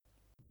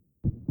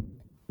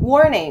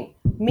Warning: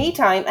 Me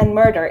Time and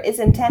Murder is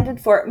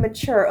intended for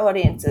mature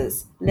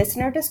audiences.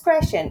 Listener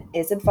discretion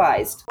is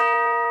advised.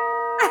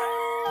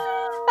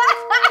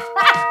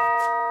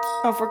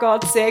 Oh, for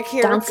God's sake,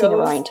 here Dancing it goes.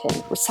 around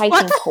him,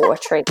 reciting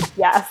poetry.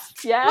 Yes.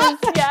 Oh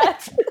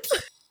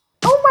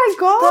my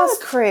God!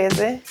 That's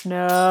crazy.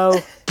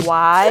 No.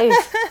 Why?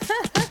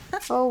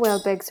 Oh,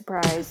 well, big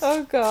surprise.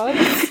 Oh God.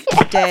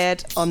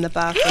 Dead on the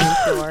bathroom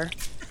floor.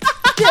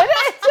 Did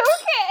it?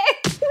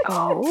 Okay.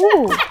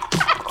 Oh.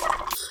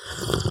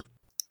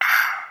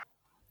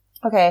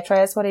 Okay,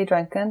 Trace, what are you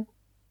drinking?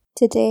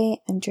 Today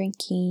I'm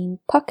drinking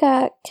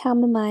Pukka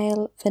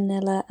chamomile,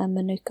 vanilla and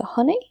manuka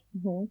honey.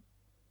 Mm-hmm.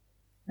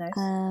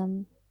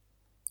 Nice.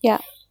 Yeah,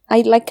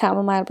 I like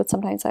chamomile, but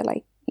sometimes I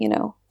like,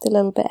 the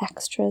little bit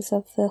extras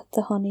of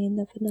the honey and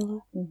the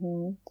vanilla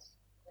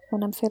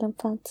when I'm feeling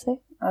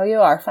fancy. Oh, you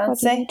are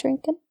fancy? What are you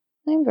drinking?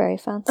 I'm very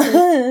fancy.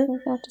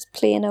 Not just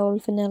plain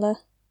old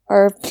vanilla.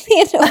 Or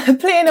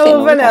plain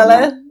old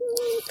vanilla.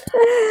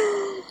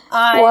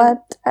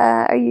 What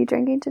are you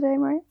drinking today,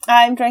 Mary?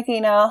 I'm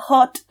drinking a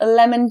hot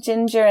lemon,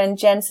 ginger and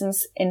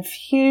Jensen's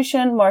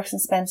infusion, Marks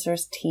and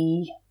Spencer's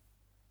tea.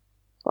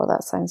 Oh,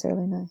 that sounds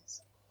really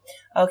nice.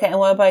 Okay, and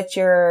what about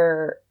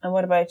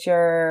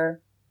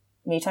your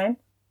me time?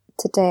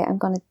 Today I'm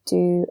going to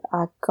do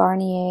a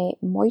Garnier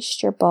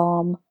Moisture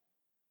Balm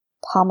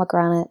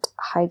pomegranate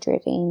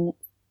hydrating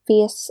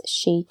face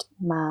sheet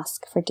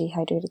mask for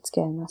dehydrated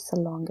skin. That's the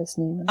longest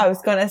name. I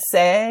was going to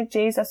say,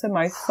 geez, that's a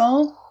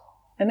mouthful,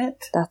 isn't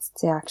it? That's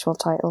the actual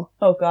title.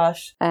 Oh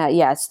gosh.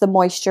 Yeah, it's the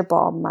Moisture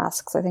Balm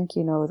masks. I think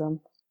you know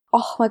them.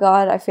 Oh my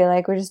God, I feel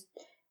like we're just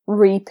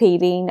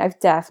repeating. I've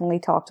definitely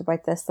talked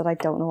about this, that I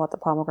don't know what the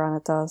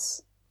pomegranate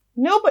does.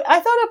 No, but I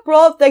thought it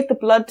brought the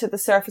blood to the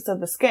surface of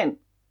the skin.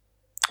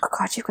 Oh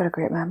God, you've got a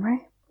great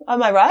memory.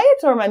 Am I right,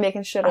 or am I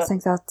making shit up? I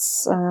think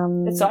that's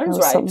it sounds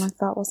right. Something like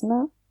that, wasn't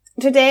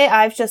it? Today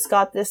I've just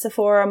got the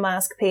Sephora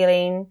mask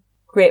peeling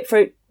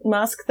grapefruit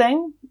mask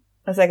thing.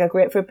 It's like a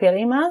grapefruit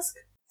peeling mask.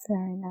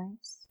 Very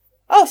nice.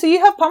 Oh, so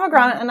you have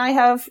pomegranate and I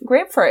have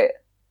grapefruit.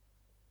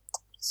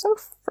 So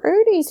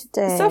fruity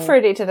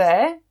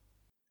today.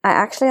 I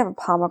actually have a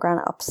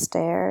pomegranate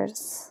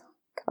upstairs.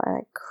 Could I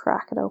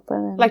crack it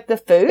open? Like the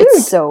food?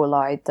 It's so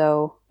loud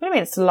though. What do you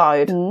mean it's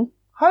loud? Mm.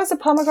 How is a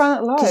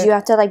pomegranate loud? Because you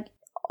have to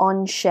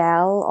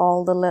unshell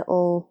all the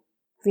little...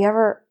 Have you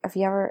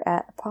ever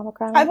ate a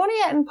pomegranate? I've only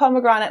eaten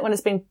pomegranate when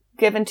it's been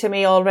given to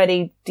me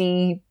already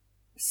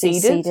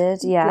de-seeded.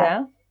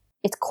 Yeah.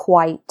 It's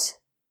quite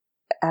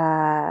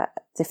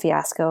the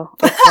fiasco.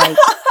 It's like...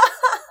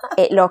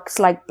 It looks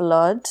like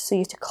blood, so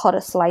you have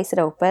to slice it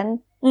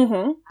open.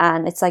 Mm-hmm.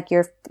 And it's like you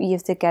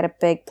have to get a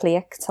big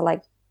plate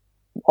to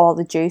all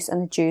the juice,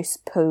 and the juice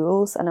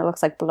pools and it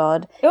looks like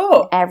blood.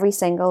 Oh. And every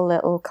single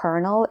little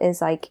kernel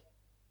is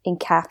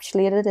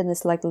encapsulated in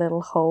this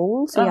little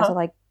hole, so you have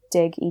to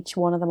dig each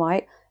one of them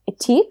out. It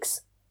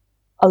takes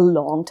a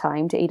long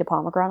time to eat a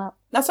pomegranate.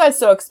 That's why it's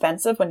so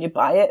expensive when you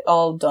buy it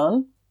all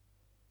done.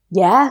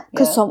 Yeah,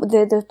 because some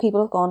the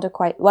people have gone to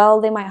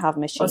they might have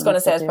machines. I was going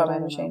to say it's probably a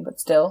machine, but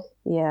still.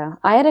 Yeah,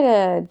 I had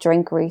a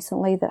drink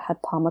recently that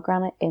had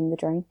pomegranate in the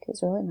drink. It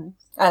was really nice.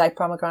 I like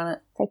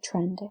pomegranate. Very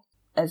trendy.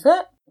 Is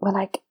it?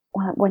 Well,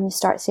 when you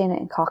start seeing it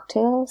in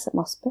cocktails, it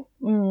must be.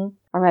 Mm.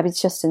 Or maybe it's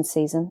just in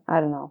season. I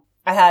don't know.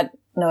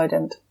 No, I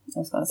didn't. I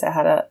was going to say I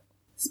had a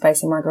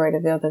spicy margarita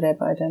the other day,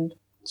 but I didn't.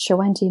 Sure,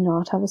 when do you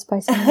not have a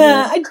spicy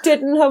margarita? I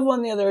didn't have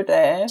one the other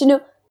day. Do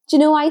you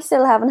know I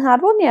still haven't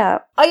had one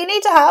yet? Oh, you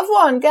need to have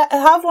one.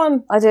 Have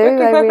one. I do.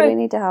 Quickly. I really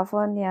need to have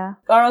one, yeah.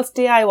 Or else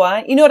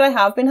DIY. You know what I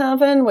have been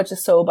having, which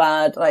is so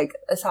bad.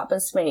 This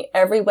happens to me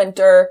every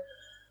winter,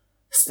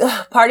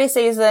 party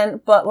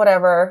season, but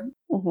whatever.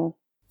 Mm-hmm.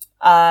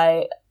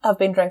 I have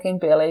been drinking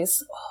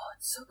Baileys. Oh,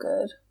 it's so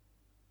good.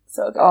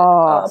 So good.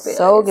 Oh,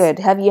 so good.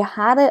 Have you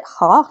had it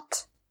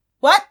hot?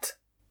 What?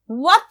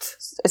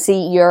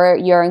 See,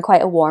 you're in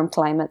quite a warm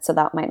climate, so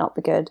that might not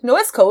be good. No,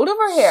 it's cold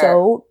over here.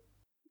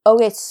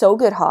 It's so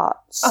good hot.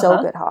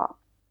 So good hot.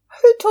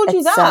 Who told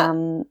you that?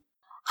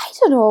 I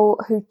don't know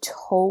who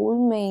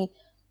told me.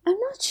 I'm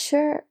not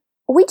sure.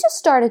 We just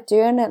started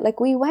doing it.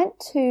 We went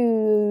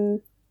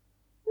to...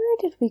 Where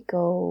did we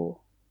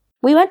go?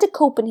 We went to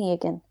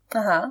Copenhagen.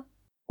 Uh-huh.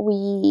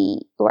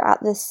 We were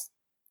at this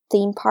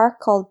theme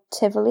park called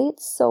Tivoli.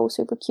 It's so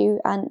super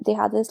cute. And they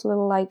had this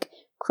little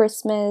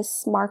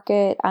Christmas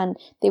market, and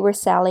they were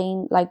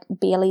selling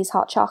Bailey's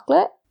hot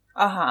chocolate.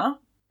 Uh-huh.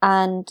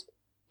 And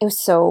it was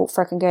so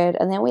freaking good.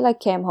 And then we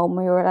came home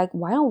and we were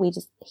why don't we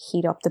just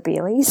heat up the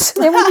Baileys?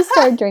 Then we just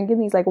started drinking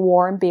these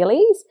warm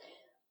Baileys.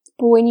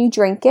 But when you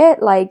drink it,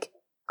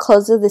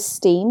 because of the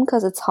steam,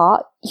 because it's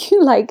hot,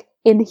 you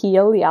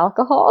inhale the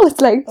alcohol.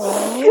 It's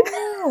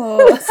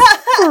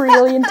it's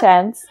really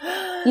intense.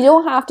 You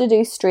don't have to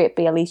do straight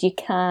Baileys. You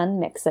can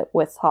mix it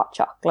with hot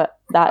chocolate.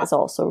 That is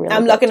also really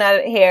I'm good. looking at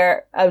it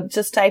here. I've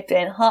just typed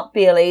in hot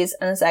Baileys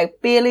and it's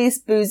Baileys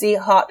boozy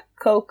hot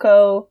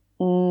cocoa.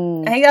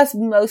 I think that's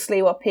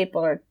mostly what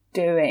people are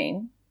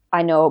doing.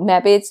 I know.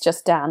 Maybe it's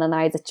just Dan and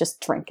I that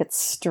just drink it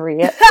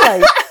straight,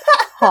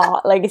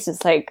 hot. It's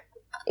just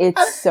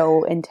It's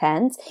so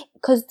intense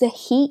because the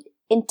heat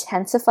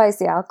intensifies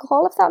the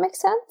alcohol, if that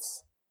makes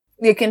sense.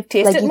 You can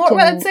taste it more.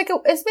 Well, it's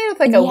made with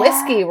like a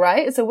whiskey,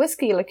 right? It's a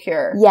whiskey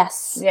liqueur.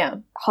 Yes. Yeah.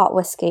 Hot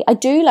whiskey. I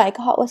do like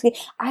hot whiskey.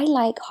 I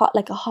like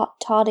a hot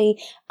toddy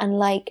and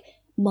like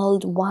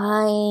mulled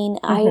wine.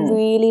 I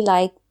really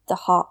like the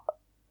hot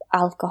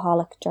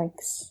alcoholic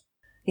drinks.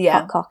 Yeah.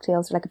 Hot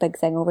cocktails are like a big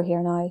thing over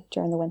here now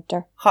during the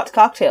winter. Hot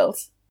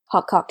cocktails.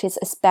 Hot cocktails,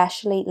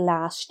 especially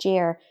last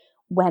year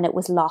when it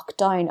was locked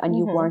down and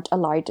you weren't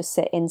allowed to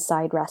sit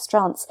inside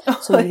restaurants.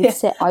 So you would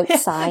sit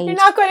outside. You're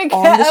not going to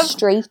get on the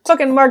street.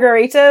 Fucking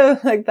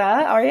margarita like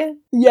that, are you?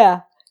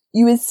 Yeah.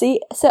 You would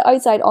sit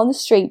outside on the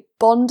street,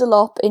 bundle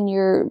up in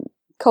your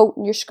coat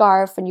and your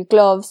scarf and your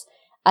gloves,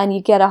 and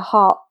you get a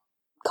hot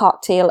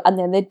cocktail, and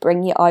then they'd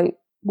bring you out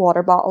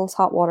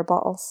hot water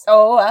bottles.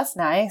 Oh, that's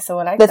nice. So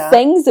I like that. The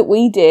things that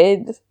we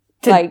did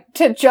to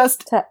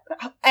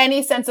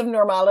any sense of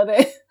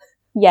normality.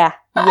 Yeah.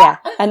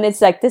 And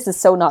it's like, this is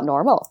so not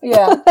normal.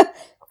 Yeah.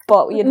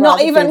 But you'd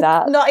not even do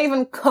that. Not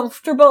even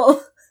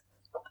comfortable.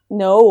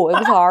 No, it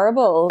was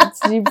horrible.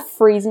 You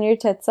freezing your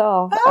tits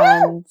off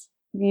and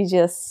you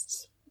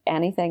just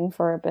anything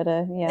for a bit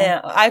of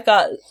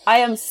I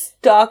am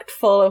stocked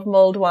full of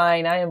mulled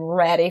wine. I am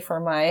ready for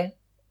my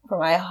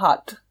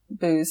hot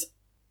booze.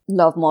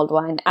 Love mulled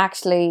wine.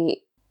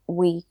 Actually,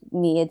 we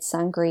made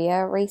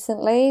sangria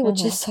recently,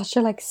 which is such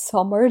a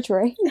summer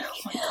drink. Oh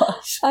my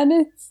gosh. And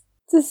it's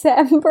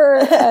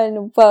December,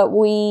 but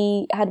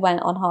we had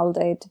went on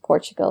holiday to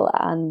Portugal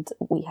and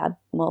we had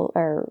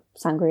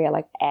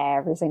sangria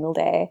every single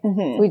day.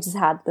 We just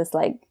had this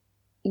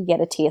you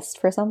get a taste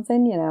for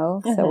something,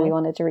 so we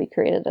wanted to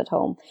recreate it at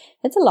home.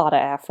 It's a lot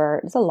of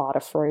effort. It's a lot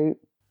of fruit.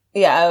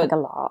 Yeah, a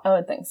lot. I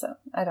would think so.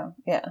 I don't.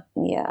 Yeah.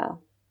 Yeah,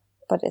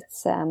 but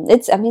it's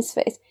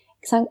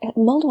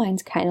mulled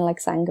wine's kind of like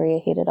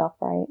sangria heated up,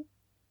 right?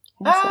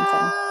 Well,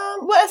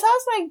 it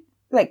has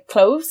like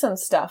cloves and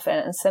stuff in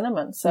it and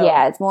cinnamon. So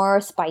yeah, it's more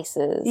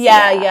spices.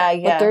 Yeah.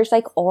 But there's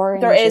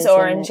orange. There is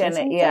orange in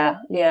it. Yeah.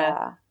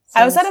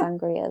 I was at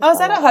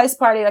a house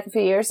party a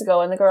few years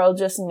ago, and the girl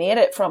just made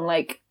it from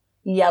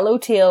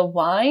yellowtail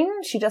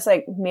wine. She just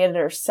made it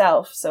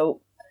herself.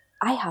 So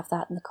I have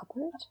that in the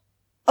cupboard.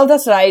 Oh,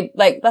 that's what I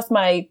like. That's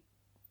my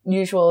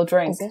usual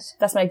drink. Is it?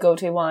 That's my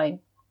go-to wine.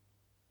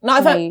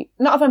 Not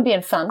if I'm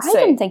being fancy. I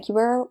didn't think you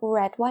were a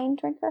red wine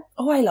drinker.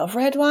 Oh, I love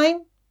red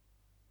wine.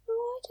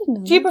 Oh, I didn't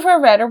know. Do you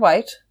prefer red or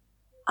white?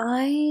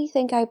 I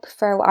think I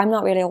prefer... I'm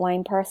not really a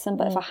wine person,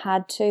 but if I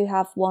had to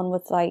have one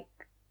with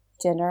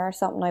dinner or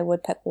something, I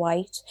would pick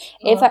white.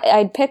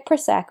 I'd pick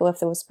Prosecco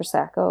if there was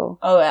Prosecco.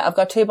 Oh yeah, I've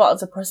got 2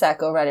 bottles of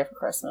Prosecco ready for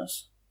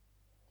Christmas.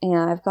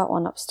 Yeah, I've got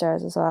one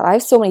upstairs as well. I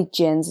have so many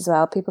gins as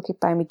well. People keep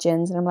buying me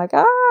gins and I'm like,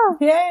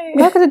 yay! I'm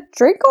not going to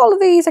drink all of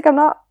these. I'm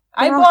not...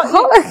 I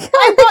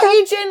bought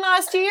you gin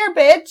last year,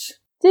 bitch.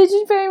 Did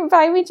you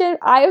buy me gin?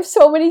 I have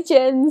so many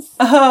gins.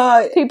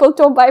 People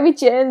don't buy me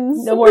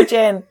gins. No more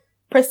gin.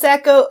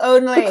 Prosecco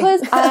only.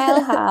 Because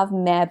I'll have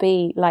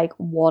maybe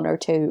one or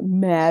two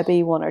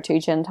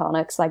gin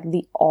tonics,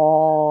 the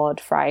odd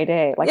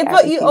Friday.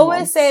 But you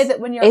always say that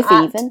when you're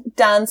at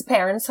Dan's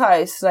parents'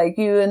 house,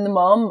 you and the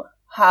mom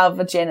have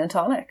a gin and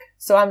tonic.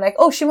 So I'm like,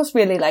 oh, she must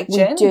really like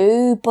gin. We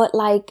do, but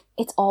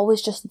it's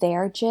always just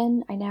their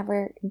gin. I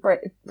never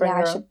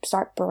I should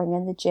start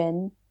bringing the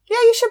gin. Yeah,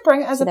 you should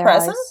bring it as a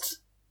present. House.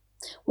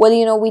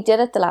 Well, we did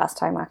it the last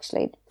time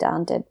actually.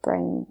 Dan did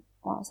bring,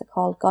 what was it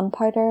called?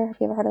 Gunpowder. Have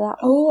you ever heard of that?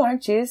 Oh,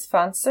 aren't you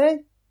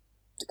fancy?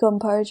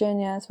 Gunpowder gin,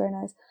 yeah, it's very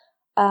nice.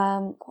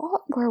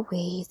 What were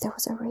we? There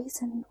was a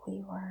reason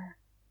we were.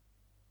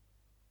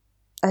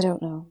 I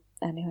don't know.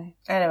 Anyway,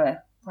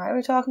 why are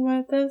we talking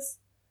about this?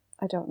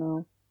 I don't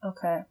know.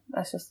 Okay,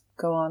 let's just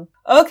go on.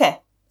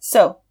 Okay,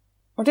 so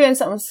we're doing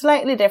something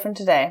slightly different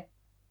today.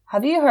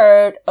 Have you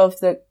heard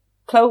of the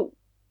Clogh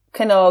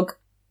Conagh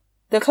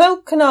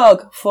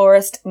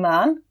Forest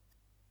Man?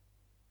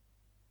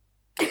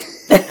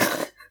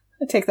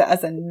 I take that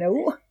as a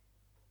no.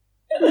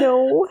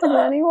 No, has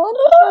anyone?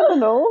 I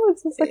don't know.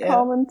 Is this a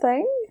common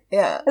thing?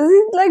 Yeah. Is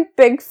he like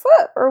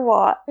Bigfoot or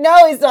what?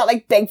 No, he's not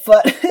like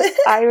Bigfoot.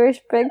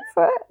 Irish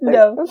Bigfoot?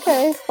 No.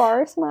 Okay,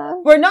 Forest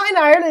Man. We're not in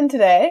Ireland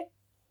today.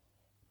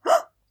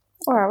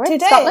 Where are we?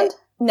 Today, Scotland?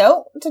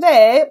 No,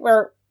 today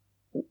we're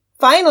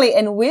finally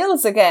in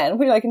Wales again.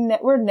 We're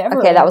we're never.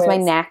 Okay, that was Wales.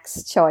 my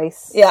next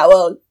choice. Yeah,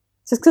 well,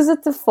 just because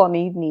it's a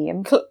funny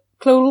name.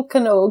 Clogh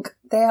Conagh.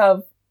 They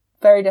have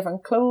very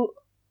different Clogh.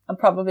 I'm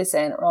probably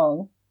saying it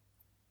wrong.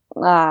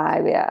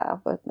 Yeah,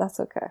 but that's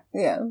okay.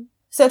 Yeah.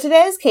 So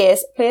today's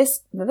case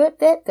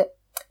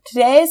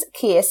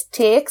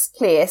takes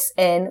place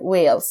in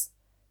Wales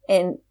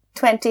in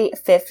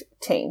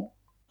 2015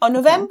 on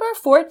November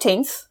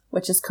 14th.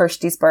 Which is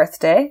Kirsty's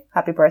birthday.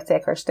 Happy birthday,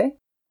 Kirsty.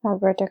 Happy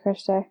birthday,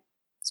 Kirsty.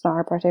 It's not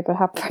her birthday, but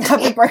happy birthday.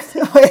 Happy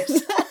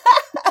birthday.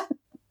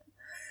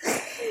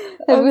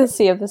 We'll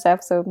see if this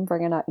episode and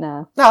bring it out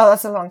now. Oh,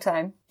 that's a long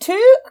time.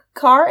 2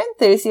 car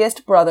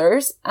enthusiast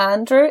brothers,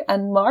 Andrew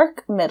and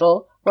Mark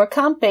Middle, were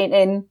camping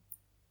in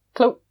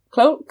Clogh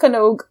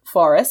Conagh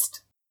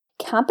Forest.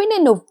 Camping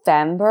in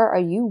November? Are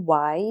you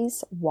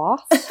wise?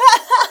 What?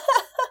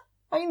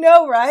 I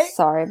know, right?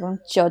 Sorry, but I'm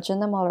judging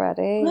them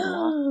already.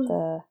 What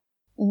the...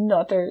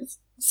 Nutters.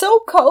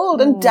 So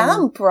cold and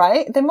damp,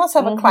 right? They must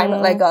have a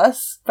climate like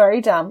us.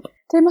 Very damp.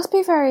 They must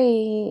be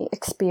very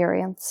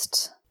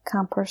experienced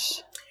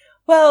campers.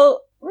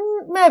 Well,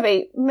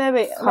 maybe.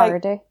 Hardy,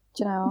 do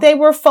you know? They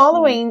were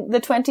following the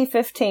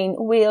 2015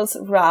 Wales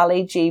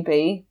Rally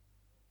GB.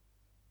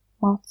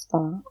 What's that?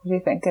 What do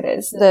you think it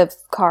is? The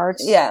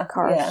cards. Yeah.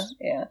 Cards.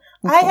 Yeah.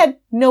 Okay. I had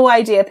no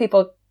idea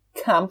people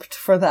camped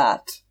for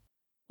that.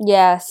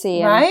 Yeah,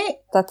 see, right?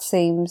 That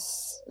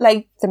seems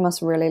like they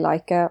must really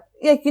like it.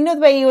 Like, you know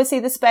the way you would see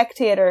the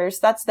spectators,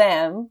 that's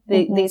them,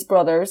 these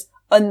brothers,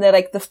 and they're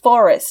like the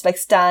forest, like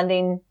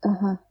standing,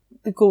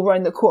 they go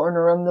around the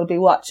corner and they'll be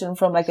watching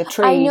from like a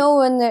tree. I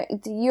know,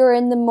 and you're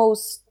in the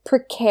most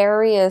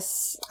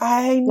precarious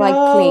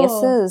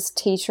places,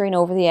 teetering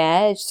over the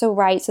edge. So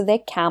so they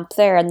camp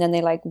there and then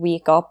they like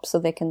wake up so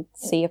they can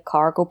see a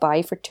car go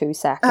by for 2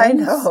 seconds. I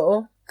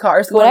know.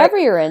 Cars go whatever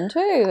you're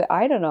into,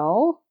 I don't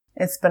know.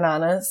 It's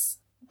bananas.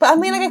 But I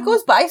mean, like, it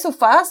goes by so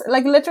fast.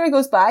 Like, literally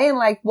goes by in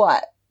like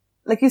what?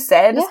 Like you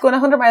said, it's going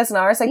 100 miles an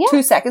hour. It's like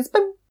 2 seconds.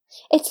 Boom.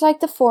 It's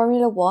like the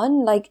Formula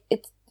One. Like,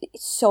 it's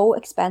so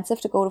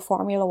expensive to go to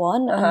Formula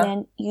One. And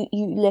then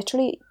you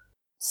literally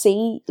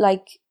see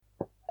like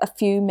a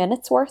few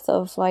minutes worth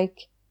of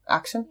like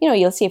action. You know,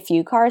 you'll see a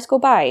few cars go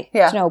by.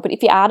 Yeah. You know, but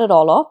if you add it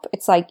all up,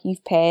 it's like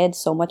you've paid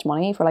so much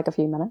money for like a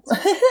few minutes.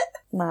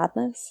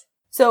 Madness.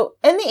 So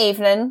in the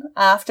evening,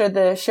 after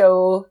the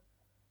show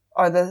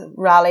or the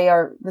rally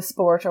or the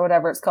sport or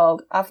whatever it's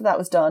called, after that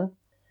was done,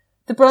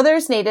 the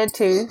brothers needed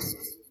to...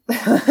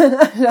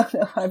 I don't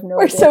know, I have no idea.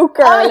 We're so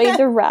girly,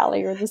 the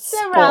rally or the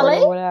sport rally?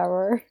 Or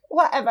whatever.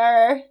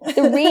 Whatever.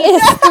 The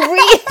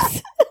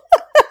race.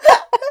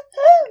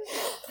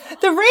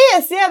 The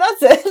race, yeah,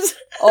 that's it.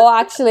 Oh,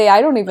 actually, I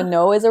don't even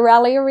know. Is a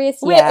rally a race?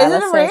 Wait, yeah, is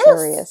it a race? It's a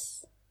race.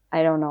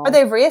 I don't know. Are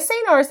they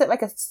racing or is it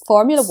like a...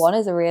 Formula One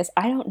is a race.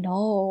 I don't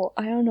know.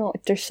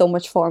 There's so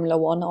much Formula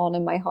One on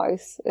in my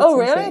house. It's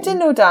really? insane. I didn't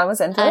know Dan was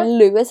into it. And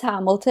Lewis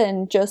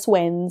Hamilton just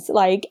wins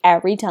like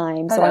every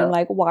time. So I'm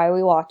like, why are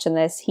we watching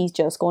this? He's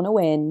just going to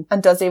win.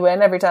 And does he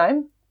win every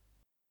time?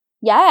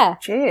 Yeah.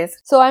 Jeez.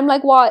 So I'm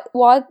like, what?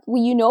 Well,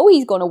 you know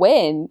he's going to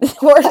win.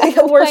 Where's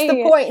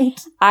the point?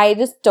 I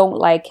just don't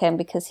like him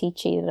because he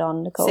cheated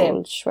on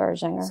Nicole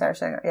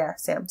Scherzinger. Yeah,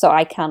 same. So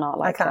I cannot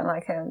like him. I can't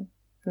like him.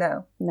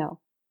 No.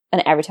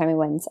 And every time he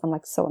wins, I'm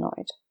like so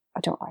annoyed. I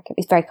don't like him.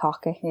 He's very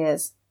cocky. He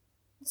is.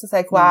 It's just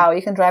like, wow,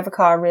 you can drive a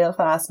car real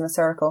fast in a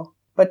circle.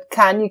 But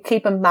can you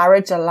keep a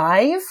marriage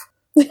alive?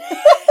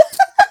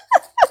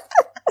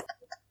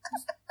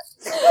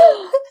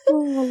 Oh,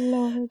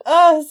 Lord.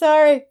 Oh,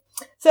 sorry.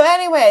 So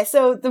anyway,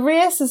 so the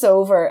race is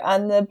over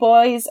and the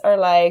brothers are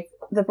like,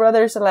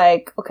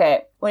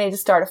 okay, we need to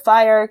start a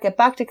fire, get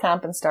back to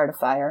camp and start a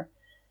fire.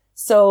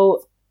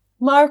 So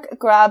Mark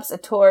grabs a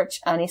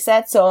torch and he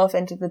sets off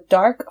into the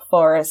dark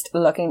forest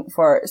looking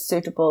for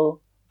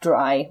suitable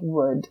dry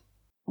wood.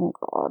 Oh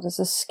God, this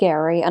is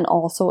scary. And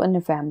also in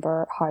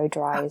November, how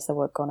dry is the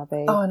wood going to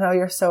be? Oh no,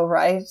 you're so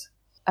right.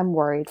 I'm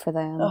worried for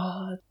them.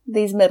 Oh,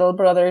 these middle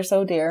brothers,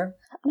 oh dear.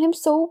 And I'm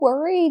so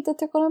worried that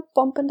they're going to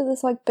bump into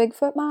this like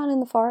Bigfoot man in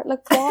the forest.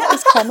 Like, what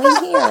is coming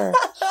here?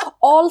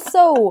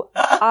 Also,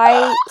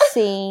 I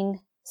seen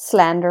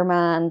Slender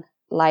Man,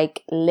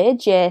 like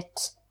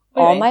legit,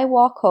 on my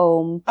walk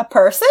home. A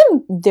person?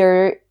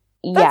 There's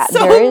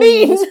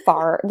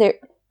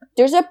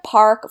a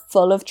park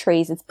full of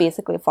trees. It's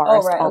basically a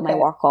forest on my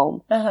walk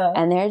home.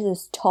 And there's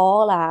this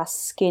tall ass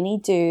skinny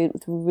dude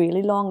with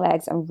really long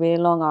legs and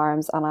really long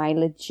arms, and I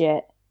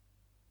legit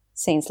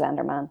seen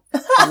Slender Man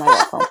on my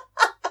walk home.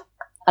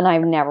 And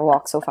I've never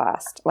walked so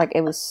fast. Like,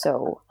 it was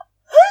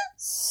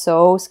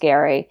so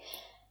scary.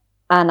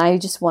 And I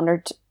just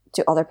wondered,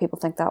 do other people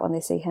think that when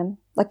they see him?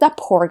 Like, that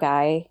poor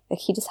guy, like,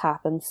 he just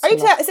happens. Are you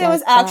saying it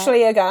was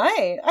actually a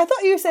guy? I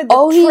thought you said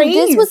the trees.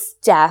 This was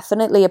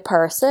definitely a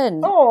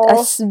person. Oh.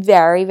 A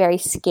very, very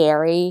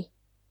scary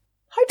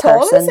How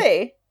tall is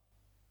he?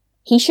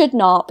 He should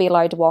not be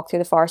allowed to walk through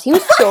the forest. He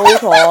was so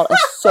tall and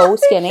so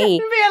skinny.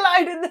 Be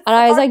allowed in the forest. And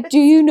I was like, do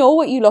you know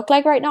what you look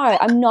like right now?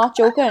 I'm not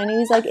joking. And he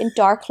was like in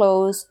dark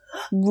clothes,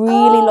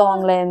 really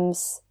long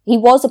limbs. He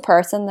was a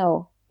person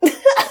though.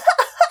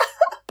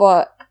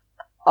 But,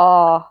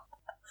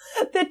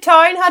 the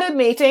town had a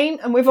meeting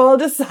and we've all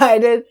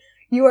decided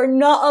you are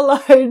not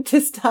allowed to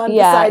stand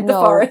beside the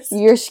forest.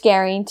 You're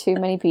scaring too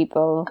many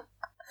people.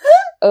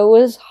 It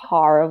was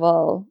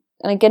horrible.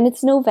 And again,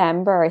 it's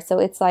November, so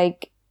it's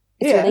like,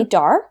 it's really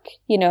dark,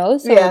 you know?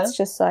 So it's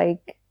just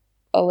like,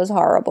 it was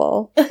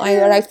horrible.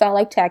 I felt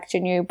like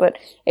texting you, but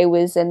it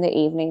was in the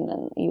evening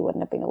and you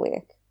wouldn't have been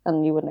awake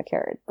and you wouldn't have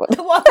cared. But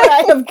what would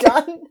I have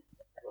done?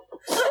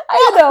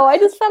 I don't know. I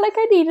just felt like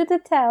I needed to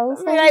tell.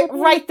 I mean,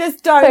 write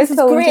this down. This is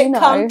great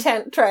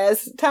content,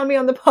 Trez. Tell me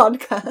on the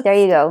podcast. There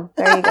you go.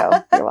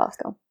 You're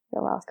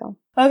welcome.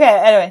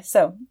 Okay, anyway,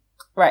 so,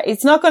 right.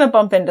 It's not going to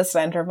bump into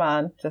Slender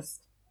Man.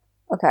 Just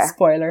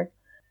spoiler.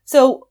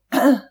 So,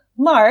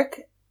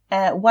 Mark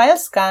While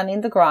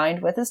scanning the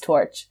ground with his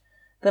torch,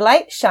 the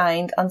light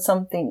shined on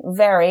something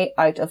very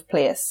out of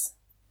place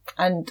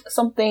and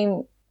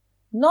something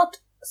not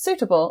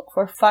suitable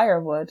for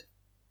firewood.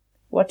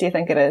 What do you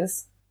think it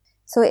is?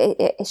 So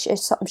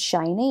it's something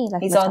shiny,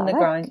 like he's metallic? on the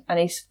ground and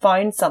he's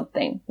found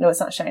something. No,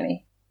 it's not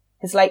shiny.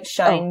 His light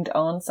shined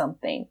on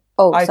something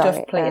out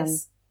of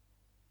place.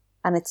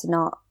 And it's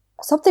not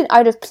something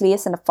out of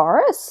place in a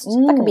forest?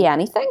 That could be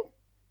anything.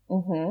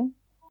 Mm-hmm.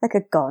 Like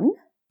a gun?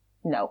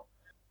 No.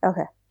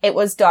 Okay. It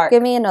was dark.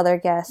 Give me another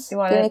guess. Give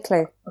me a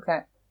clue. Okay.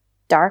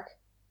 Dark?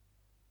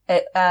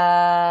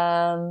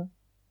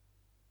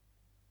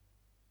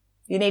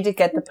 You need to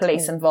get the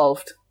police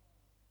involved.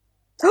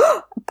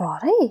 A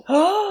body?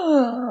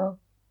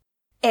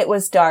 It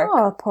was dark.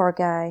 Oh, poor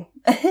guy.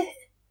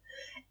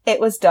 It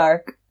was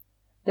dark.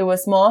 There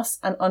was moss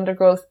and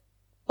undergrowth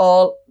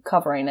all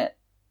covering it.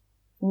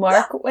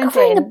 Mark went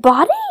covering in. The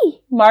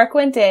body? Mark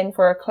went in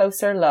for a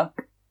closer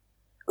look.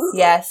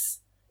 Yes.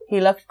 He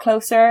looked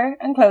closer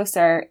and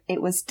closer.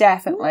 It was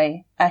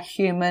definitely a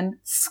human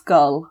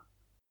skull.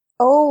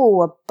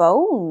 Oh, a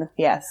bone.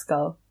 Yeah,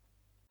 skull.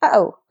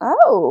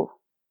 Oh.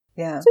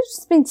 Yeah. So it's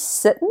just been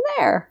sitting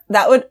there.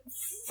 That would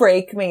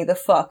freak me the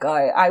fuck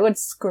out. I would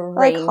scream.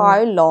 Like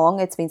how long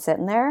it's been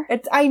sitting there?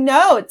 I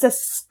know, it's a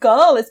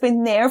skull. It's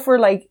been there for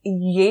like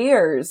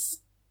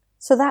years.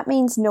 So that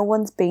means no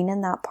one's been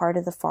in that part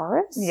of the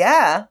forest?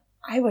 Yeah.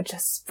 I would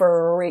just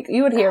freak.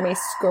 You would hear me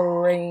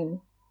scream.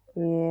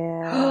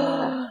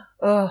 Yeah.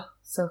 Oh,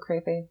 so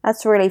creepy.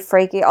 That's really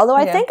freaky. Although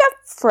I think a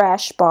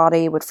fresh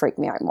body would freak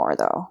me out more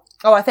though.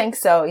 Oh, I think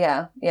so,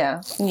 yeah.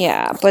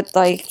 Yeah, but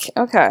like,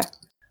 okay.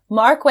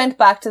 Mark went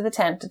back to the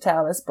tent to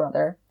tell his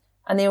brother,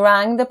 and they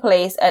rang the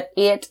police at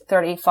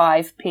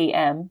 8:35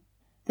 p.m.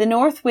 The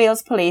North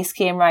Wales police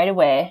came right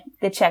away.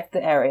 They checked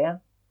the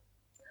area.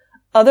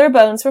 Other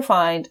bones were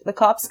found. The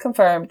cops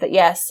confirmed that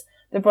yes,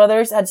 the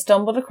brothers had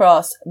stumbled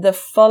across the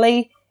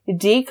fully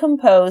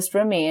decomposed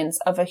remains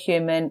of a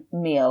human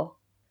male.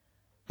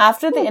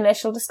 After the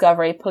initial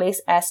discovery,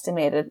 police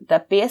estimated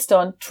that based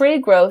on tree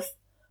growth,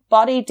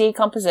 body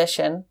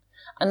decomposition,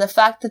 and the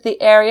fact that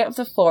the area of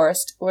the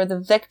forest where the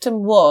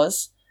victim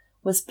was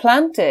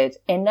planted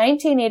in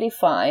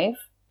 1985,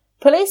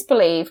 police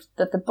believed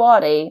that the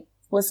body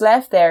was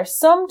left there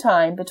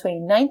sometime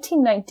between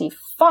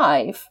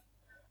 1995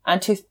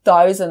 and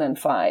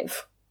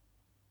 2005.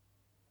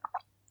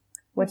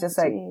 Which is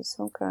like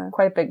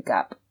quite a big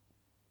gap.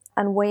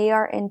 And we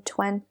are in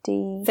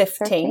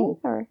 2015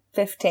 or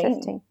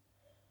 15.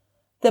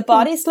 The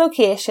body's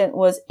location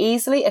was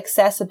easily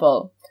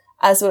accessible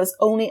as it was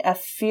only a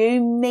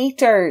few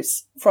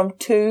meters from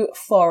two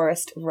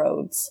forest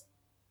roads.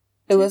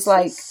 It was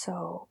like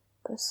so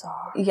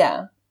bizarre.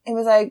 Yeah. It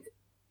was like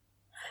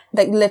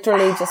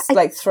literally just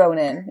like thrown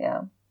in,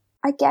 yeah.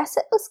 I guess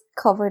it was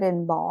covered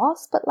in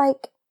moss, but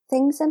like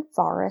things in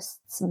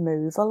forests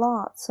move a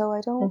lot, so I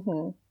don't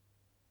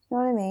you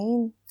know what I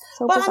mean?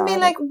 So well, bizarre. I mean,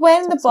 like,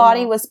 when the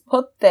body was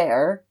put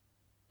there,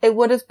 it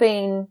would have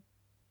been,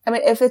 I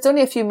mean, if it's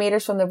only a few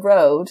meters from the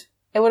road,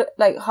 it would,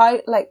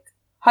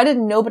 how did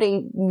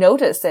nobody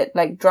notice it,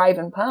 like,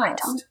 driving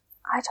past?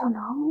 I don't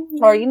know.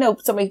 Or, you know,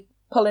 somebody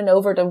pulling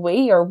over to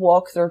wee or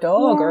walk their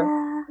dog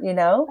or, you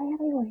know?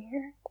 Really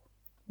weird.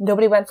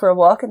 Nobody went for a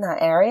walk in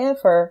that area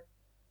for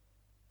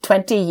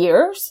 20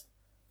 years?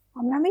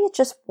 Or maybe it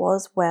just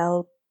was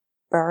well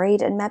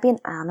buried and maybe an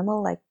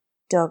animal, like,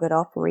 dug it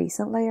up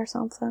recently or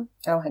something.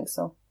 I don't think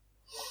so.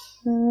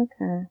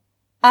 Okay.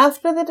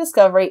 After the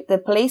discovery, the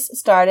police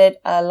started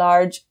a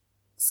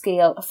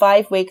large-scale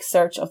 5-week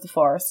search of the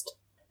forest.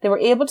 They were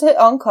able to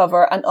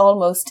uncover an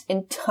almost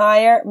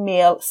entire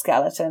male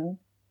skeleton.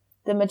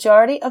 The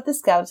majority of the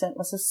skeleton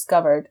was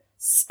discovered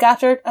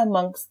scattered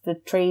amongst the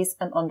trees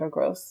and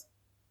undergrowth.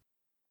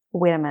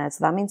 Wait a minute,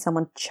 so that means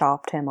someone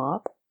chopped him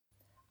up?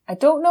 I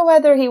don't know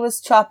whether he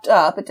was chopped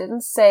up, it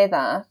didn't say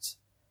that.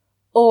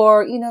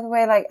 Or, you know, the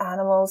way, like,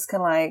 animals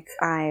can, like...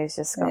 I was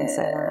just going to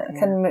say that. Yeah.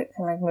 Can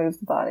move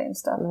the body and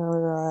stuff.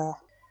 Ugh.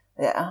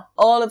 Yeah.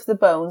 All of the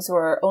bones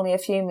were only a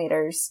few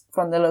meters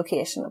from the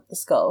location of the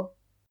skull.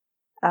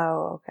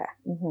 Oh, okay.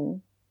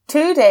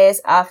 2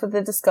 days after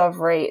the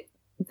discovery,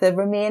 the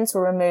remains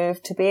were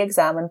removed to be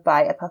examined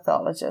by a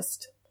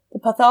pathologist. The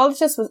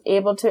pathologist was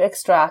able to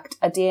extract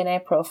a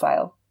DNA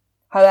profile.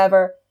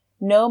 However,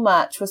 no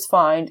match was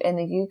found in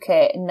the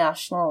UK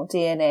National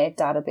DNA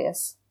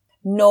Database,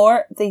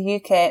 nor the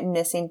UK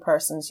Missing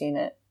Persons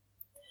Unit.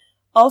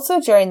 Also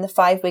during the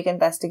 5-week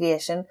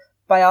investigation,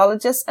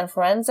 biologists and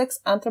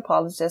forensics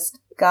anthropologists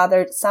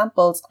gathered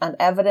samples and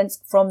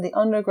evidence from the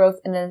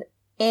undergrowth in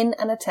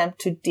an attempt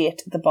to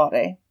date the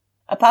body.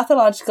 A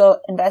pathological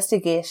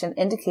investigation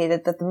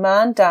indicated that the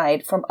man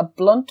died from a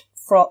blunt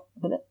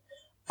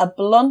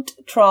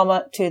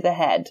trauma to the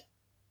head.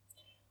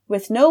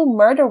 With no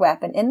murder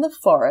weapon in the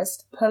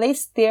forest,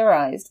 police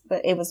theorized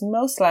that it was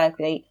most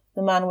likely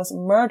the man was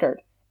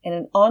murdered in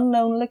an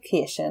unknown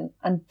location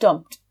and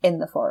dumped in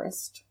the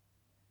forest.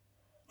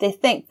 They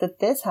think that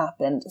this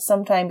happened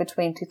sometime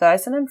between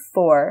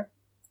 2004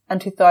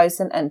 and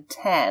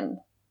 2010.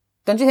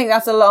 Don't you think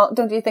that's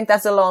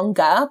a long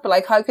gap?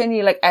 Like, how can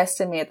you, like,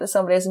 estimate that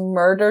somebody is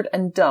murdered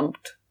and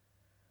dumped,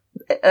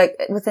 like,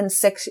 within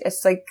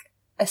it's like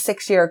a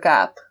 6-year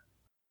gap?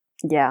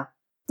 Yeah.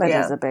 That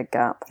is a big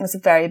gap. It's a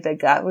very big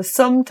gap. It was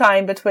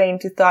sometime between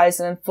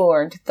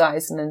 2004 and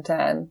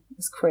 2010.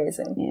 It's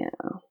crazy. Yeah.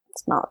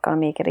 It's not going to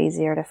make it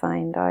easier to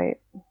find out.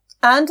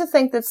 And to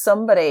think that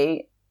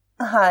somebody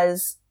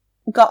has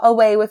got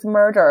away with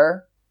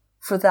murder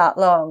for that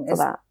long.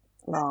 Without,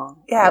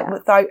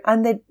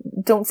 and they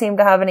don't seem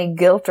to have any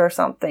guilt or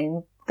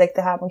something. Like,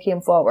 they haven't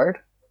came forward.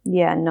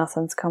 Yeah,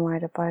 nothing's come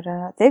out about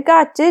it.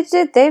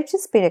 They've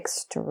just been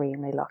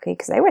extremely lucky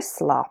because they were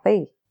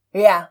sloppy.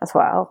 Yeah. As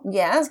well.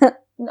 Yeah.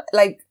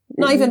 Like,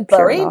 not even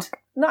buried.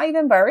 Not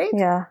even buried.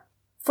 Yeah.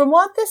 From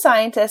what the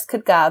scientists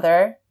could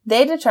gather,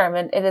 they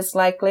determined it is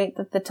likely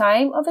that at the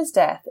time of his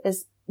death, the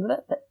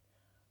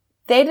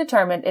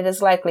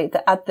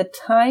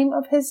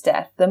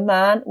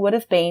man would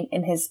have been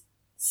in his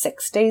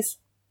 60s. Okay.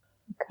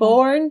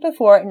 Born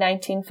before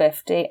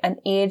 1950 and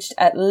aged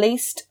at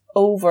least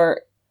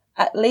over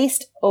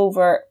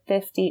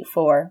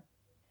 54.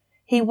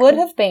 He would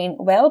have been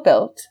well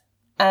built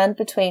and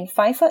between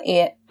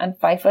 5'8" and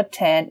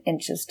 5'10"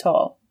 inches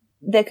tall.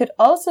 They could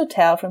also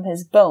tell from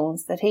his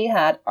bones that he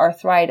had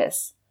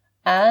arthritis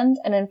and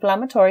an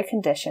inflammatory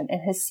condition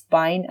in his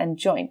spine and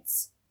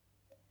joints.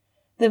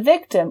 The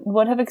victim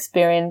would have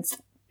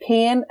experienced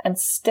pain and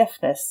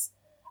stiffness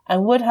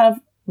and would have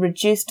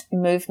reduced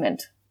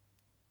movement.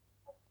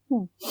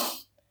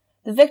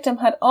 The victim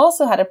had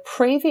also had a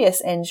previous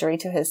injury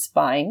to his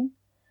spine,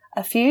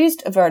 a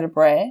fused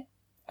vertebrae,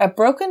 a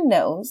broken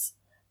nose,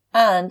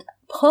 and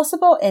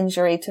possible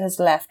injury to his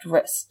left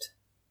wrist.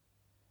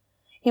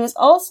 He was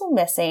also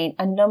missing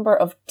a number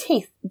of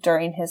teeth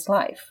during his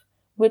life,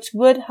 which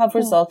would have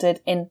resulted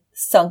in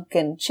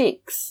sunken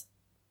cheeks.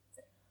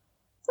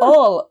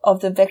 All of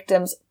the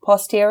victim's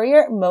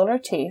posterior molar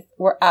teeth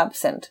were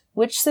absent,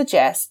 which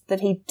suggests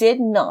that he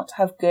did not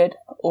have good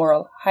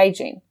oral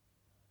hygiene.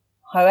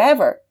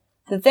 However,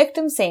 the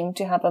victim seemed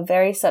to have a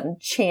very sudden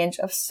change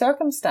of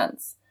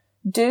circumstance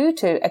due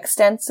to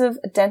extensive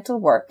dental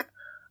work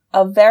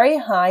of very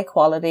high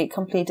quality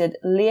completed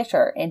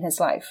later in his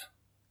life.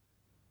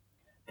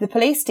 The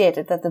police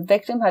stated that the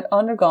victim had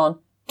undergone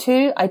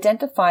 2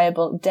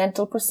 identifiable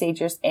dental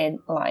procedures in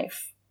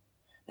life.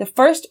 The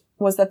first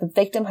was that the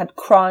victim had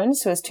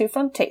crowns to his 2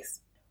 front teeth,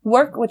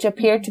 work which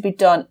appeared to be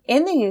done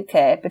in the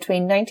UK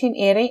between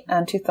 1980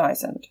 and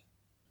 2000.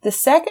 The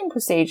second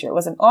procedure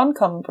was an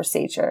uncommon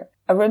procedure,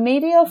 a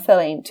remedial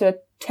filling to a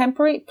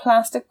temporary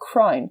plastic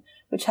crown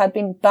which had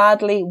been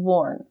badly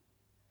worn.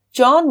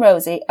 John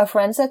Rosie, a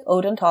forensic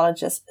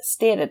odontologist,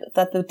 stated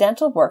that the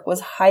dental work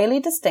was highly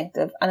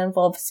distinctive and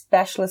involved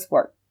specialist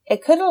work.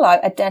 It could allow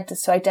a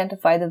dentist to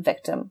identify the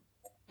victim,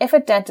 if a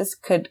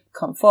dentist could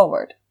come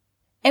forward.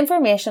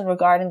 Information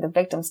regarding the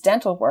victim's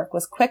dental work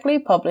was quickly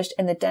published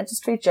in the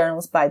dentistry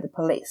journals by the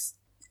police.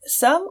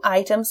 Some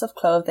items of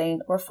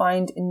clothing were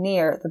found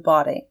near the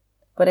body,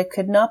 but it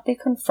could not be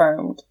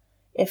confirmed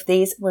if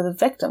these were the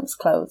victim's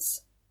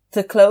clothes.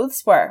 The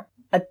clothes were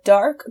a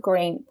dark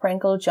green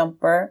Pringle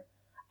jumper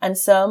and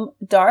some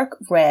dark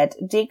red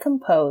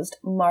decomposed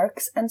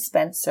Marks and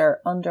Spencer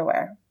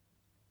underwear.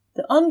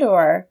 The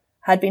underwear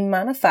had been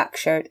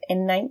manufactured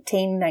in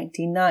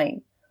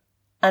 1999,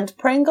 and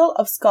Pringle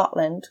of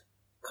Scotland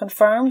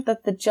confirmed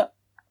that the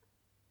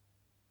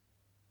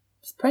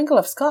Pringle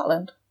of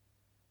Scotland?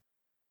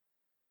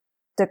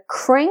 The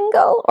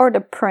Kringle or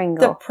the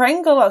Pringle? The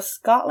Pringle of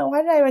Scotland.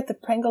 Why did I write the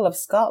Pringle of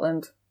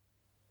Scotland?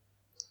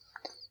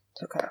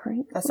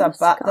 Okay, that's an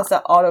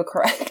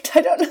autocorrect.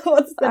 I don't know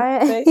what's the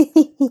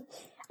thing.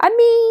 I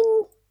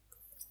mean,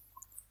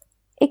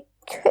 it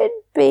could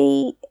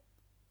be.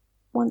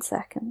 1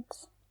 second.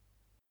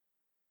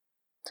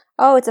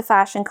 Oh, it's a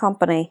fashion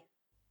company.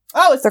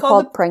 Oh, They're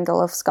called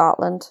Pringle of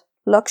Scotland.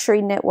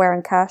 Luxury knitwear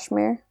and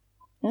cashmere.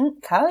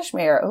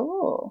 Cashmere.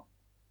 Oh.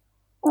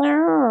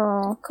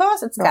 Of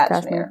course, it's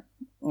cashmere.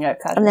 Yeah,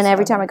 cashmere. And then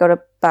every time I go to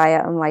buy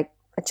it, I'm like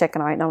a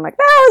chicken out, and I'm like,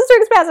 "Oh, it's too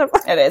expensive."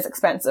 It is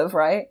expensive,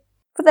 right?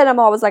 But then I'm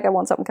always like, I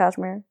want something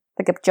cashmere,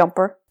 like a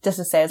jumper. Just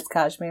to say it's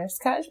cashmere. It's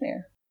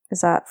cashmere. Is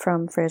that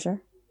from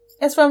Frasier?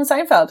 It's from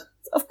Seinfeld.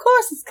 Of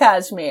course, it's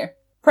cashmere.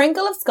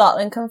 Pringle of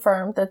Scotland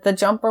confirmed that the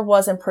jumper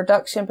was in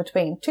production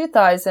between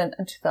 2000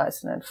 and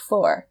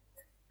 2004.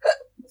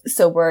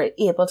 So we're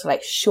able to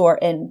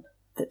shorten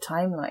the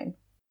timeline.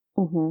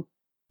 Mm-hmm.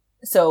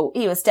 So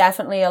he was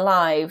definitely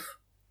alive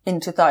in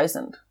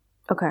 2000.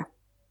 Okay.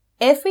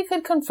 If we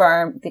could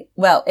confirm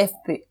if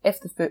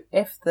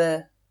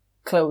the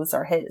clothes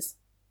are his.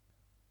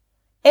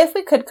 If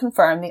we could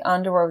confirm the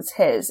underwear was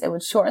his, it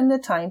would shorten the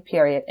time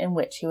period in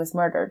which he was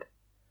murdered.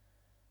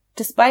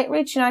 Despite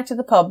reaching out to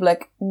the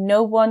public,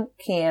 no one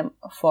came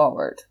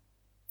forward.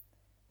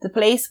 The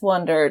police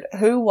wondered,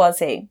 who was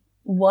he?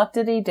 What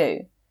did he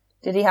do?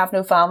 Did he have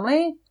no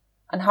family?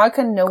 And how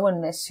can no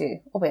one miss you?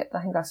 Oh wait,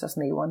 I think that's just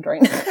me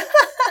wondering.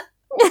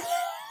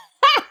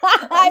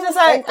 I'm just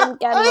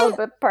getting a little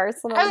bit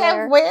personal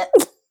there. Wait.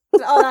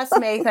 Oh, that's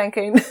me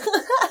thinking.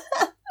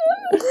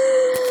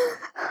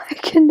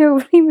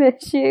 nobody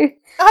miss you?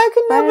 How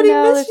can nobody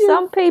miss there's you?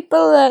 some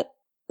people that,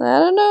 I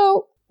don't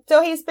know.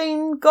 So he's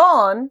been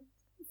gone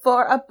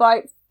for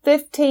about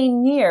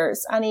 15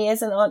 years and he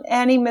isn't on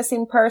any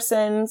missing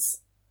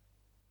persons.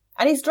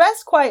 And he's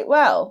dressed quite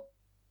well.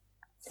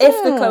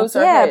 If the clothes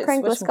are his.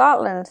 Pringle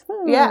Scotland.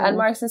 Yeah, and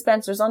Marks and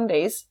Spencer's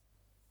undies.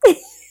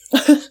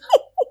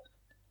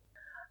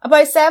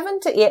 About 7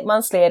 to 8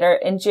 months later,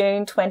 in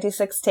June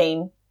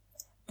 2016,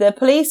 the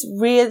police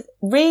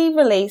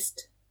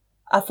re-released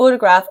a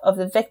photograph of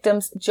the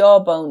victim's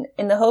jawbone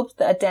in the hope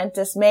that a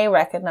dentist may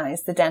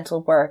recognise the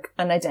dental work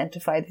and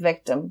identify the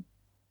victim.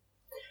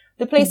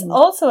 The police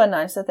also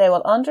announced that they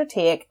will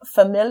undertake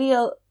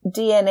familial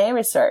DNA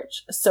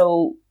research.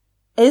 So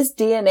his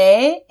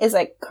DNA is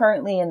like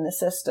currently in the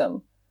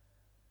system.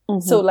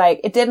 So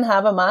like it didn't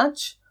have a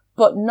match,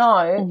 but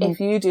now if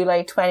you do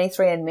like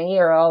 23andMe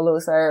or all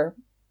those other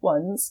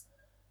ones,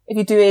 if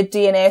you do a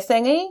DNA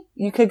thingy,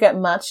 you could get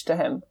matched to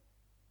him,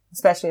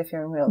 especially if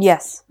you're in Wales.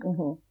 Yes.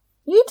 You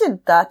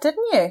did that,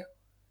 didn't you?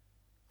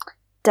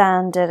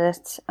 Dan did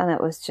it, and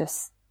it was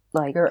just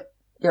like you're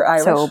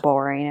Irish. So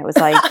boring. It was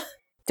like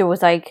there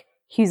was like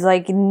he's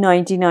like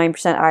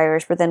 99%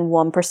 Irish, but then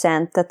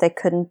 1% that they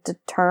couldn't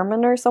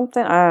determine or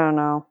something. I don't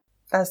know.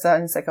 That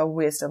sounds like a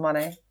waste of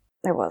money.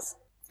 It was.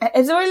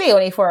 It's really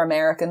only for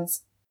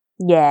Americans.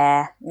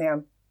 Yeah. Yeah.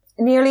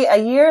 Nearly a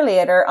year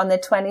later, on the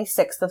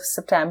 26th of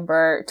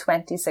September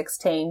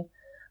 2016,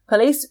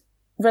 police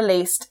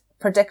released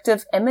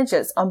predictive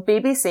images on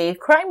BBC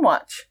Crime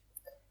Watch,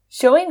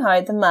 showing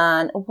how the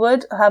man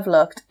would have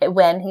looked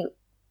when he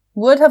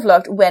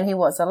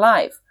was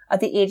alive, at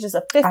the ages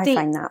of 50, I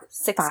find that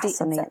 60.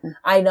 fascinating.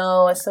 I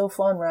know, it's so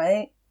fun,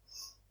 right?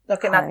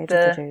 Looking How at did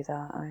they do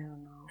that? I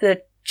don't know.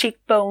 the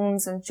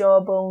cheekbones and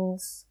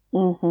jawbones.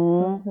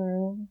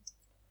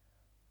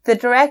 The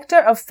director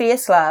of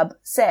FaceLab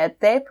said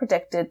they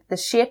predicted the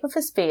shape of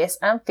his face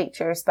and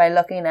features by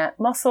looking at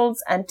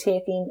muscles and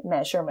taking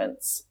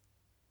measurements.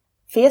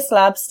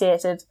 FaceLab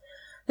stated,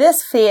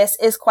 "This face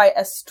is quite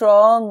a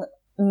strong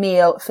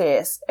male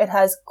face. It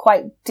has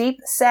quite deep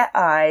set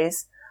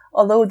eyes.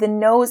 Although the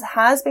nose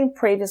has been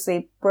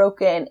previously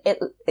broken, it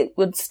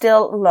would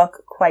still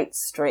look quite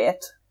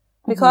straight.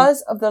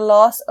 Because of the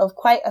loss of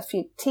quite a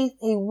few teeth,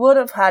 he would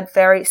have had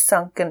very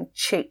sunken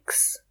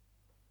cheeks.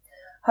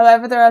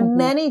 However, there are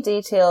many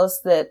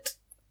details that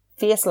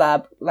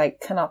FaceLab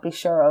cannot be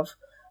sure of,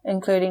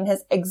 including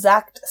his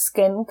exact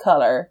skin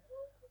colour,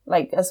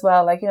 as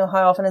well,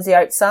 how often is he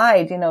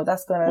outside?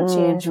 That's going to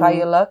change how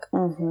you look,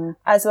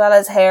 as well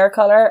as hair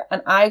colour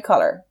and eye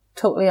colour.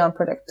 Totally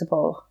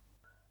unpredictable.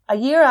 A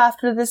year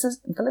after the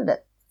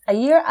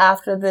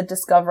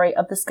discovery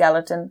of the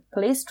skeleton,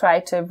 police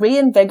tried to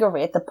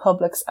reinvigorate the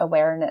public's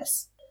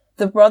awareness.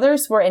 The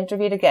brothers were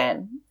interviewed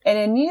again. In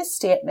a news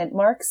statement,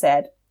 Mark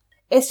said,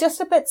 "It's just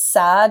a bit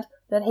sad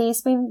that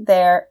he's been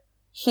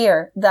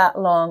here that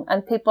long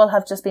and people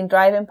have just been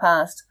driving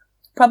past,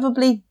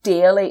 probably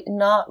daily,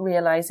 not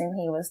realising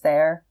he was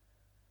there."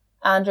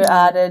 Andrew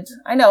added,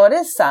 "I know, it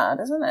is sad,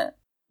 isn't it?"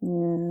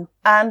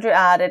 Andrew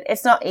added,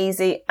 "It's not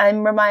easy.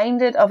 I'm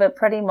reminded of it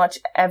pretty much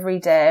every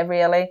day,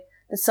 really,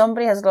 that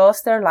somebody has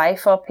lost their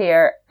life up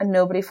here and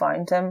nobody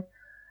found him.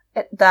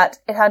 That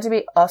it had to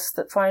be us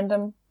that found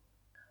him."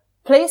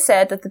 Police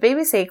said that the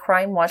BBC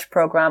Crime Watch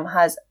programme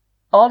has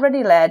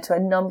already led to a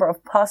number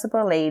of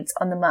possible leads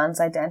on the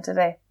man's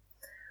identity.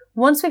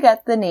 Once we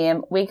get the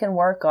name, we can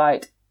work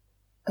out,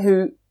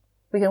 did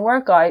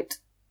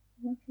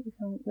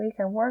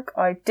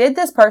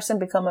this person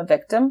become a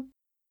victim?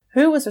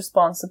 Who was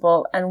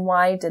responsible and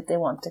why did they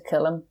want to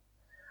kill him?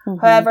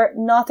 However,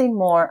 nothing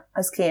more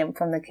has came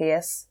from the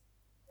case.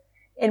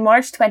 In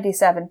March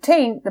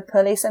 2017, the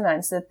police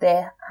announced that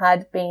they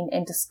had been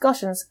in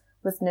discussions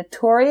with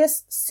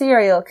notorious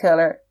serial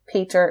killer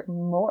Peter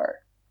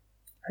Moore,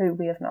 who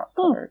we have not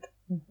covered.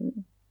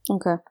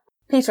 Okay.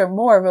 Peter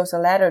Moore wrote a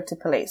letter to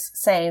police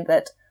saying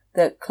that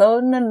the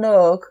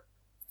Clonanogue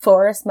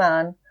Forest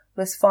man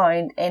was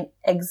found in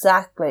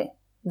exactly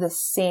the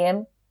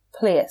same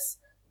place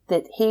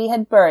that he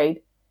had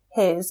buried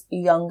his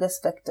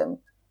youngest victim,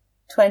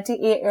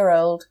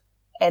 28-year-old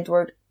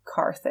Edward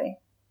Carthy.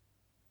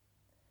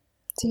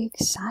 The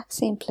exact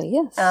same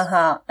place?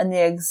 In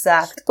the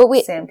exact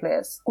same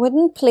place.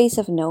 Wouldn't police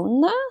have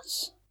known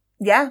that?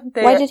 Yeah.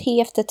 Why did he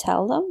have to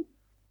tell them?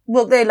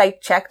 Well, they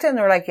checked it and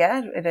they were like,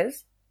 yeah, it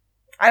is.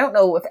 I don't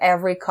know if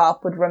every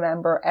cop would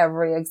remember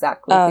every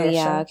exact location. Oh,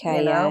 yeah,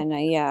 okay, yeah.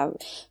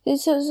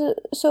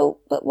 So,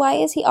 but why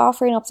is he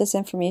offering up this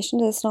information?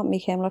 Does this not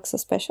make him look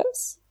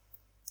suspicious?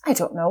 I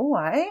don't know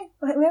why.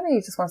 Maybe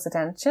he just wants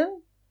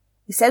attention.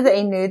 He said that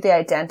he knew the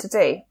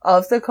identity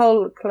of the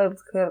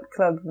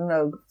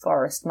Clonanogue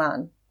Forest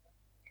man.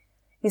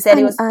 He said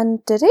he was...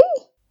 And did he?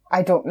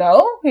 I don't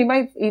know.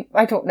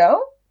 I don't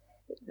know.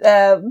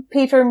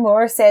 Peter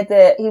Moore said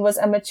that he was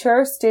a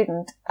mature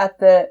student at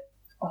the...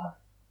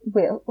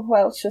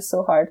 Welsh is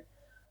so hard.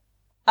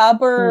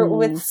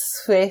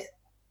 Aberystwyth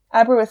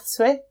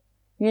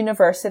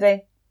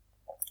University,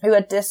 who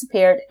had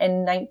disappeared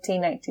in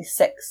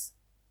 1996.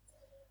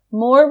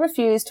 Moore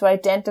refused to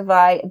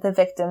identify the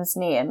victims'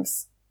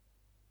 names.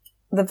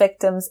 The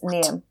victim's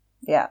name.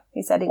 Yeah,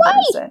 he said he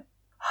wouldn't say.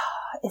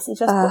 Is he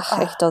just...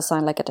 It does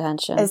sound like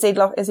attention. Is he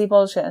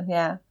bullshitting?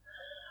 Yeah.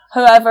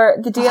 However,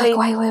 the Daily...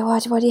 Wait,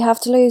 what do you have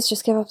to lose?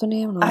 Just give up the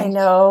name. I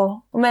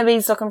know. Maybe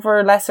he's looking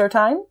for lesser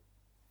time.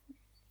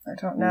 I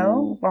don't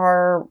know.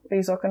 Or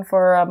he's looking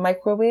for a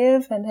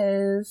microwave in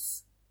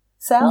his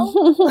cell.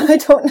 I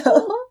don't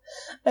know.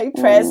 Like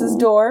Trez's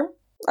dorm.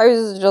 I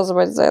was just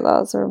about to say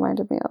that. So it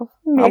reminded me of.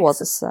 That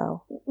was a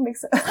cell.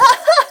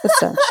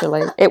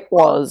 Essentially. It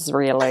was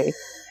really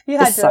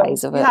the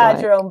size of it. You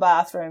had your own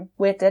bathroom.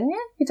 Wait, didn't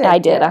you? You did. I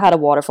did. Yeah. I had a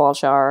waterfall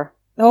shower.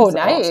 Oh,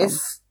 nice.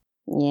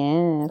 Awesome.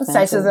 Yeah. It's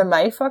nicer than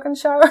my fucking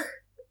shower.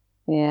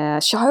 Yeah,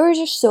 showers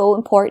are so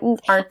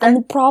important. Aren't they? And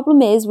the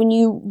problem is when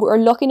you are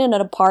looking in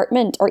an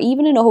apartment or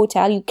even in a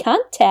hotel, you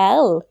can't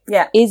tell.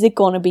 Yeah. Is it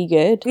going to be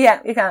good? Yeah,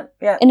 you can't.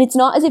 Yeah. And it's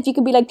not as if you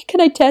can be like, can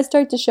I test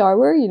out the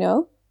shower, you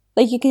know?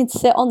 Like you can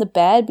sit on the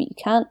bed, but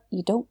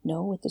you don't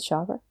know with the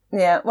shower.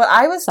 Yeah. Well,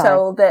 I was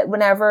told that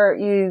whenever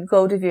you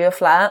go to view a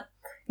flat,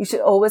 you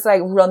should always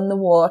like run the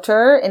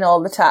water in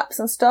all the taps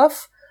and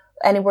stuff.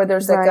 Anywhere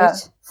there's like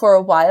for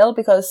a while,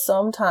 because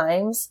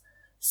sometimes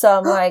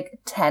some like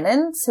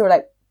tenants who are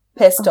like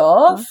pissed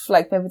off,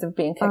 like maybe they're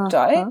being kicked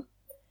out,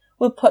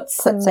 will put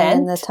cement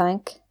in the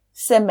tank.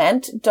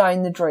 Cement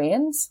down the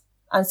drains.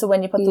 And so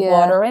when you put the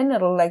water in,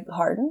 it'll like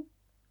harden.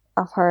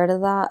 I've heard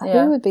of that.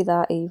 Yeah. Who would be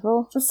that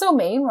evil? It's so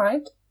mean,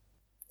 right?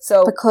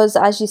 So because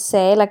as you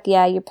say, like,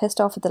 yeah, you're pissed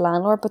off at the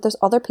landlord, but there's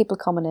other people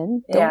coming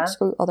in. Don't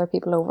screw other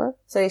people over.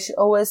 So you should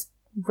always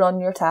run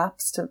your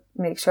taps to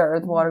make sure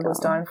the water goes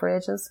down for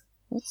ages.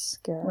 That's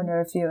scary. When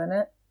you're viewing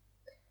it.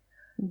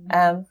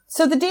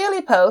 So the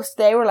Daily Post,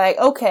 they were like,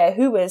 okay,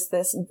 who is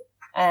this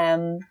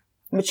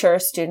mature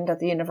student at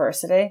the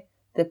university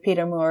that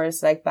Peter Moore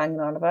is like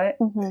banging on about?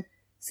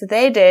 So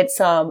they did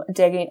some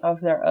digging of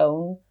their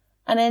own.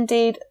 And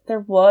indeed, there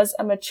was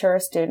a mature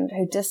student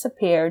who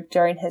disappeared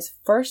during his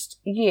first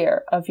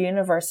year of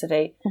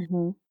university,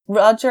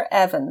 Roger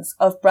Evans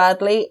of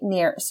Bradley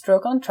near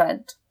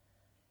Stoke-on-Trent.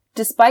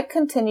 Despite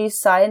continued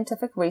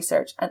scientific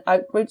research and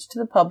outreach to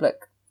the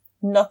public,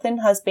 nothing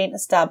has been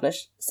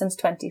established since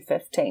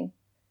 2015.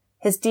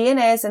 His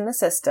DNA is in the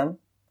system,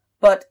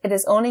 but it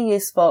is only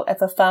useful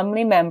if a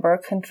family member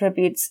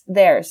contributes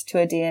theirs to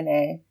a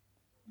DNA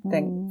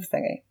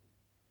thingy.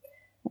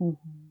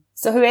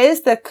 So who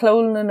is the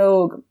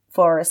Clonanogue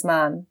forest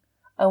man?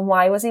 And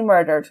why was he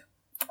murdered?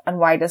 And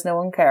why does no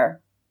one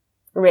care?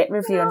 Rate,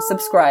 review and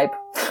subscribe.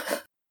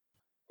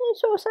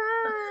 It's so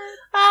sad.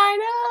 I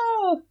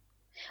know.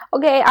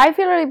 Okay, I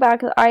feel really bad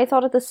because I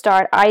thought at the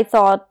start, You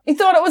thought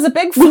it was a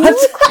Bigfoot?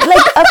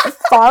 Like a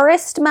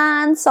forest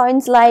man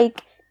sounds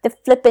like the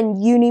flipping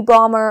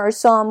Unabomber or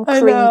some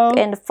creep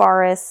in the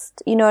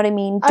forest. You know what I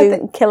mean?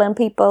 Killing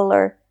people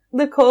or...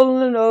 The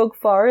Clonanogue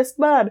forest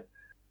man.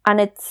 And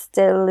it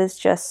still is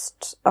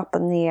just up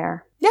in the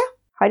air. Yeah.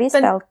 How do you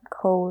spell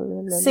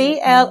Clonanogue?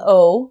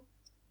 Clonceaenog.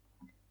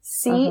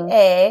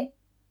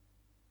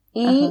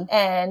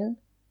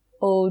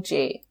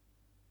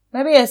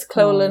 Maybe it's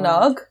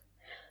Clonanogue.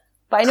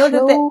 But I know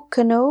that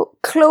Clonanogue.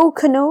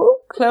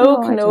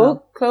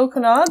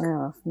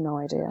 I have no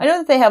idea. I know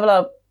that they have a lot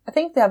of, I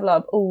think they have a lot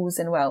of O's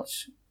in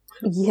Welsh.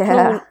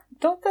 Yeah.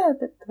 Don't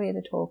the way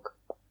they talk.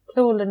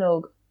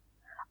 Clonanogue.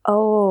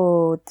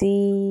 Oh,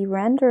 the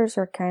renders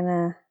are kind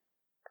of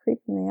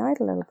creeping me out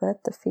a little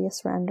bit. The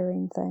face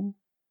rendering thing.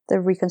 The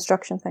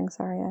reconstruction thing,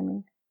 sorry, I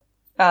mean.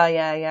 Oh,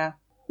 yeah.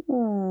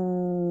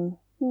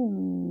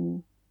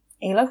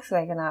 He looks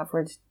like an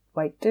average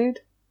white dude,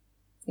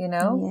 you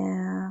know?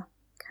 Yeah.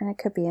 Kind of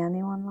could be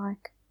anyone,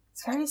 like.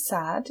 It's very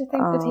sad to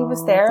think that he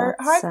was there.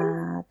 That's How sad.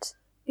 can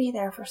you be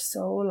there for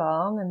so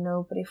long and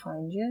nobody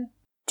found you?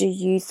 Do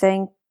you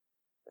think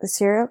the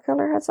serial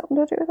killer had something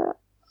to do with it?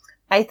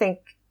 I think,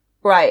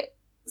 right.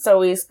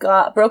 So he's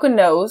got broken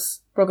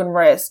nose, broken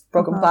wrist,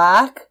 broken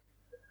back.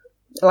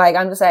 Like,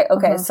 I'm just like,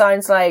 okay, it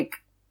sounds like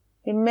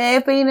he may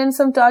have been in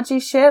some dodgy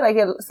shit. Like,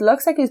 it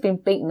looks like he's been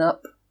beaten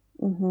up.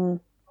 You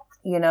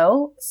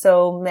know?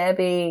 So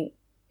maybe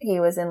he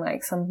was in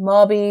like some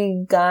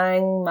mobby,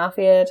 gang,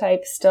 mafia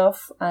type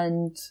stuff.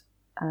 And,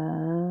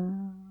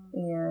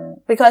 yeah.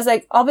 Because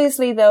like,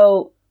 obviously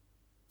though,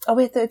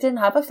 they didn't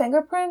have a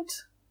fingerprint.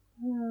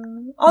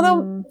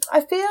 Although,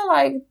 I feel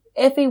like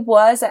if he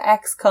was an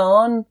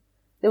ex-con,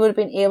 they would have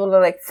been able to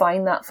like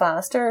find that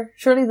faster.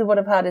 Surely they would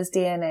have had his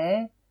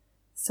DNA.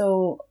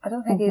 So I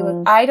don't think he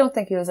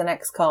was an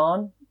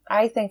ex-con.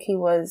 I think he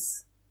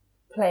was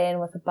playing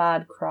with a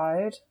bad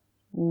crowd.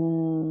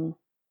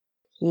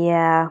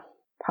 Yeah.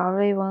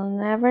 Probably we'll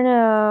never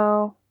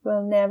know.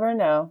 We'll never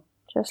know.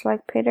 Just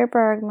like Peter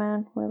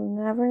Bergman. We'll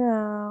never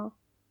know.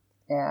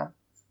 Yeah.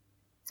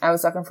 I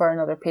was looking for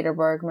another Peter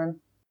Bergman.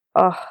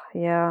 Oh,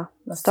 yeah.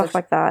 Stuff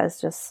like that is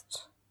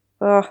just...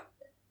 Ugh.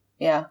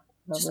 Yeah.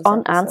 Just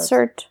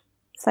unanswered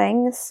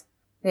things.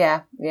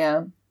 Yeah.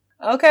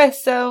 Okay,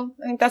 so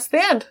I think that's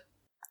the end.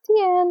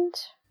 The end.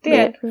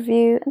 Rate,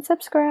 review, and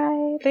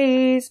subscribe.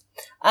 Please.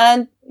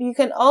 And you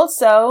can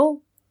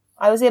also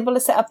I was able to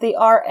set up the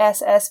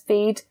RSS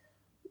feed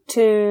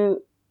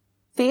to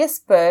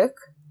Facebook.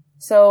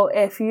 So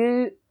if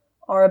you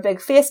are a big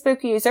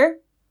Facebook user,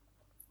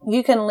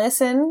 you can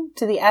listen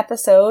to the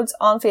episodes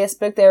on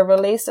Facebook. They're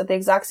released at the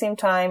exact same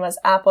time as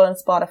Apple and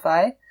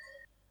Spotify.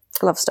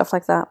 Love stuff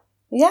like that.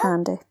 Yeah.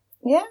 Handy.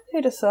 Yeah,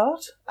 who'd have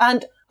thought?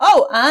 And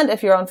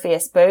if you're on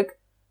Facebook,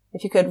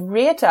 if you could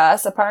rate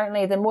us,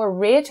 apparently the more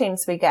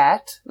ratings we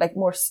get, like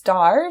more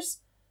stars,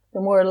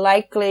 the more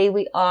likely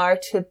we are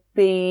to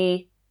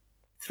be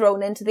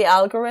thrown into the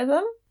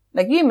algorithm.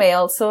 Like you may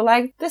also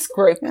like this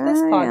group, this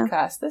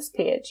podcast, this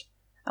page.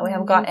 And we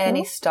haven't got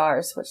any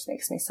stars, which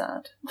makes me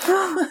sad.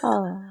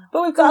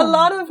 But we've got a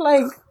lot of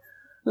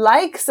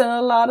likes and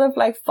a lot of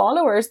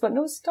followers, but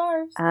no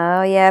stars.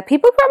 Oh yeah,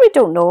 people probably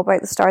don't know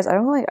about the stars. I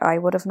don't think I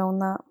would have known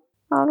that.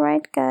 All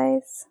right,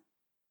 guys.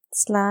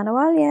 Slán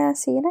Abhaile.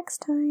 See you next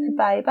time.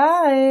 Bye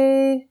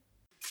bye.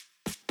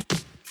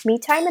 Me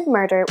Time and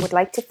Murder would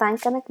like to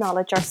thank and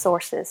acknowledge our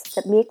sources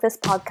that make this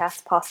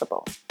podcast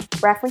possible.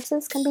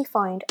 References can be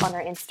found on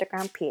our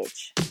Instagram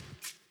page.